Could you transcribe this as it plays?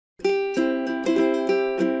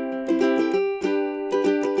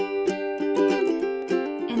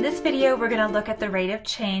video, we're going to look at the rate of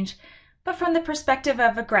change, but from the perspective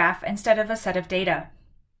of a graph instead of a set of data.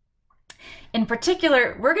 In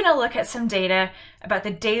particular, we're going to look at some data about the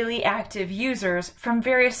daily active users from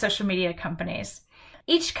various social media companies.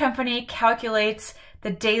 Each company calculates the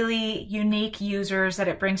daily unique users that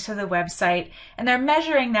it brings to the website, and they're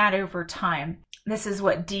measuring that over time. This is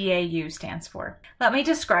what DAU stands for. Let me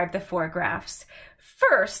describe the four graphs.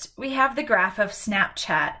 First, we have the graph of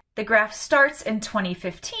Snapchat. The graph starts in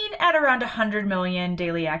 2015 at around 100 million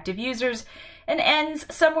daily active users and ends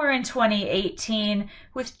somewhere in 2018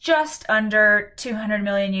 with just under 200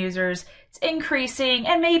 million users. It's increasing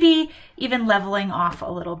and maybe even leveling off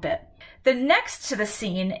a little bit. The next to the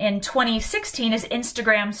scene in 2016 is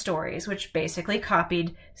Instagram Stories, which basically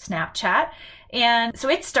copied Snapchat. And so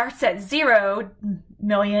it starts at 0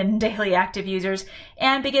 million daily active users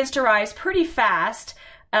and begins to rise pretty fast,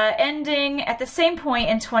 ending at the same point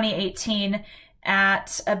in 2018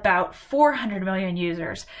 at about 400 million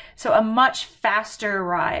users. So a much faster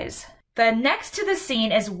rise. The next to the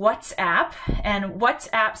scene is WhatsApp, and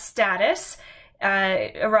WhatsApp status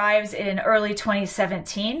arrives in early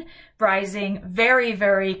 2017, rising very,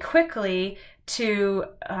 very quickly to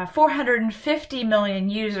 450 million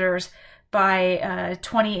users by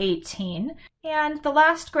 2018. And the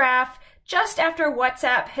last graph, just after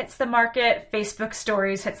WhatsApp hits the market, Facebook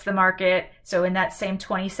Stories hits the market, so in that same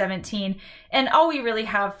 2017. And all we really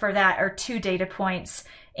have for that are 2 data points,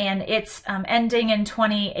 and it's ending in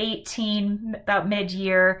 2018, about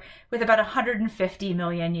mid-year, with about 150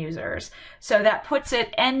 million users. So that puts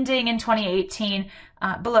it ending in 2018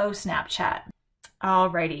 below Snapchat.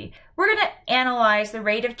 Alrighty, we're going to analyze the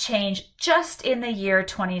rate of change just in the year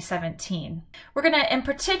 2017. We're going to, in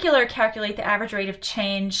particular, calculate the average rate of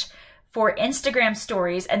change for Instagram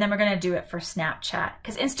Stories, and then we're going to do it for Snapchat,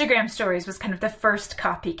 because Instagram Stories was kind of the first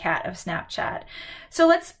copycat of Snapchat. So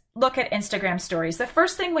let's look at Instagram Stories. The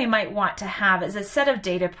first thing we might want to have is a set of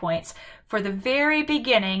data points for the very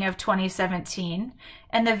beginning of 2017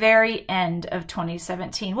 and the very end of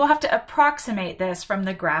 2017. We'll have to approximate this from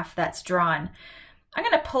the graph that's drawn. I'm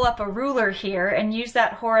going to pull up a ruler here and use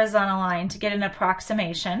that horizontal line to get an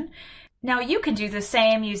approximation. Now you can do the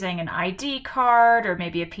same using an ID card or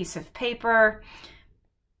maybe a piece of paper.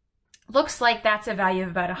 Looks like that's a value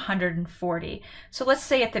of about 140. So let's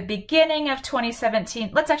say at the beginning of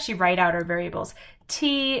 2017, let's actually write out our variables.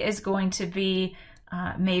 T is going to be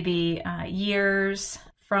maybe years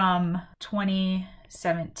from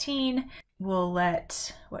 2017. We'll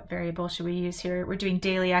let, what variable should we use here? We're doing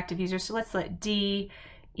daily active users, so let's let D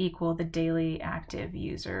equal the daily active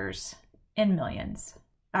users in millions.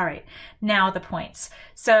 All right, now the points.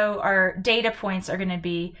 So our data points are going to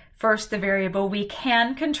be first the variable we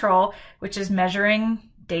can control, which is measuring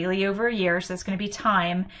daily over a year, so that's going to be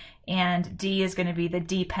time, and D is going to be the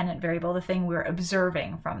dependent variable, the thing we're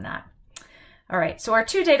observing from that. All right, so our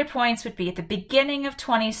 2 data points would be at the beginning of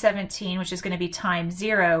 2017, which is going to be time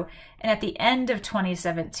 0, and at the end of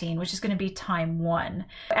 2017, which is going to be time 1.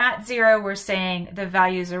 At 0, we're saying the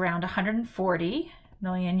value is around 140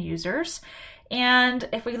 million users. And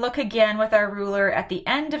if we look again with our ruler at the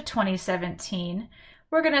end of 2017,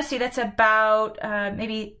 we're going to see that's about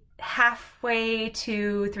maybe halfway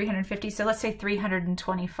to 350. So let's say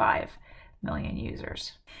 325 million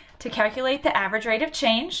users. To calculate the average rate of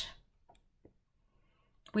change,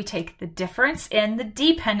 we take the difference in the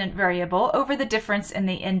dependent variable over the difference in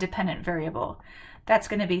the independent variable. That's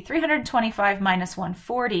going to be 325 minus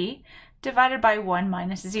 140 divided by 1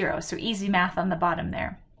 minus 0. So easy math on the bottom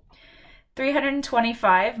there.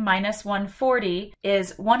 325 minus 140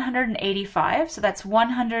 is 185, so that's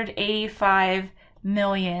 185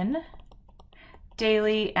 million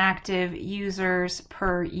daily active users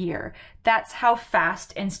per year. That's how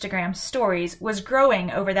fast Instagram Stories was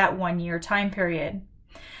growing over that 1-year time period.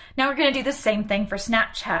 Now we're going to do the same thing for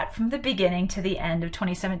Snapchat from the beginning to the end of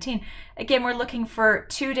 2017. Again, we're looking for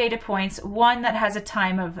 2 data points, one that has a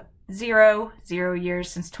time of 0 years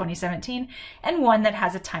since 2017, and one that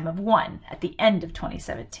has a time of 1 at the end of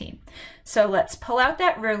 2017. So let's pull out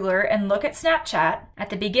that ruler and look at Snapchat. At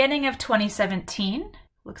the beginning of 2017,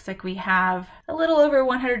 looks like we have a little over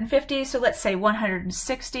 150, so let's say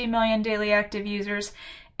 160 million daily active users.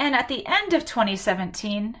 And at the end of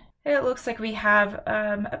 2017, it looks like we have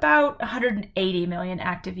about 180 million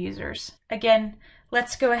active users. Again,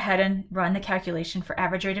 let's go ahead and run the calculation for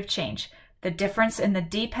average rate of change. The difference in the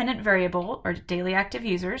dependent variable, or daily active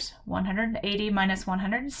users, 180 minus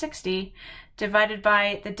 160, divided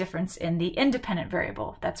by the difference in the independent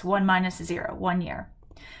variable. That's 1 minus 0, 1 year.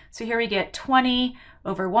 So here we get 20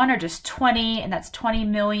 over 1, or just 20, and that's 20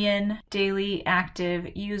 million daily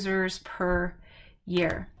active users per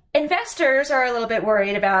year. Investors are a little bit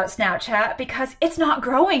worried about Snapchat because it's not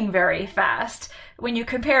growing very fast. When you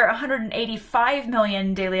compare 185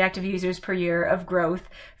 million daily active users per year of growth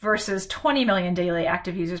versus 20 million daily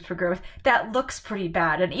active users per growth, that looks pretty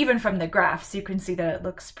bad. And even from the graphs, you can see that it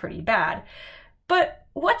looks pretty bad. But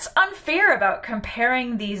what's unfair about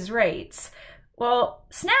comparing these rates? Well,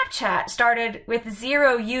 Snapchat started with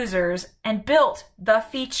 0 users and built the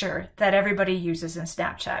feature that everybody uses in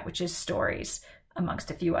Snapchat, which is stories,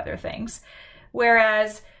 amongst a few other things.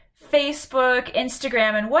 Whereas Facebook,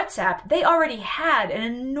 Instagram, and WhatsApp, they already had an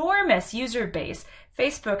enormous user base.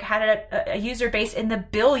 Facebook had a user base in the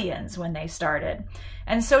billions when they started,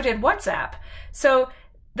 and so did WhatsApp. So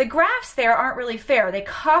the graphs there aren't really fair. They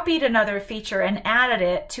copied another feature and added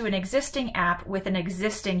it to an existing app with an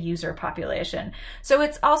existing user population. So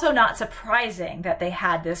it's also not surprising that they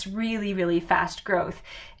had this really, really fast growth.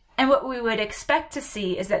 And what we would expect to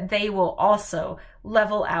see is that they will also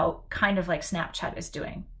level out, kind of like Snapchat is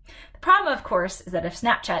doing. The problem, of course, is that if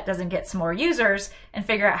Snapchat doesn't get some more users and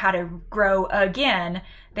figure out how to grow again,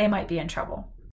 they might be in trouble.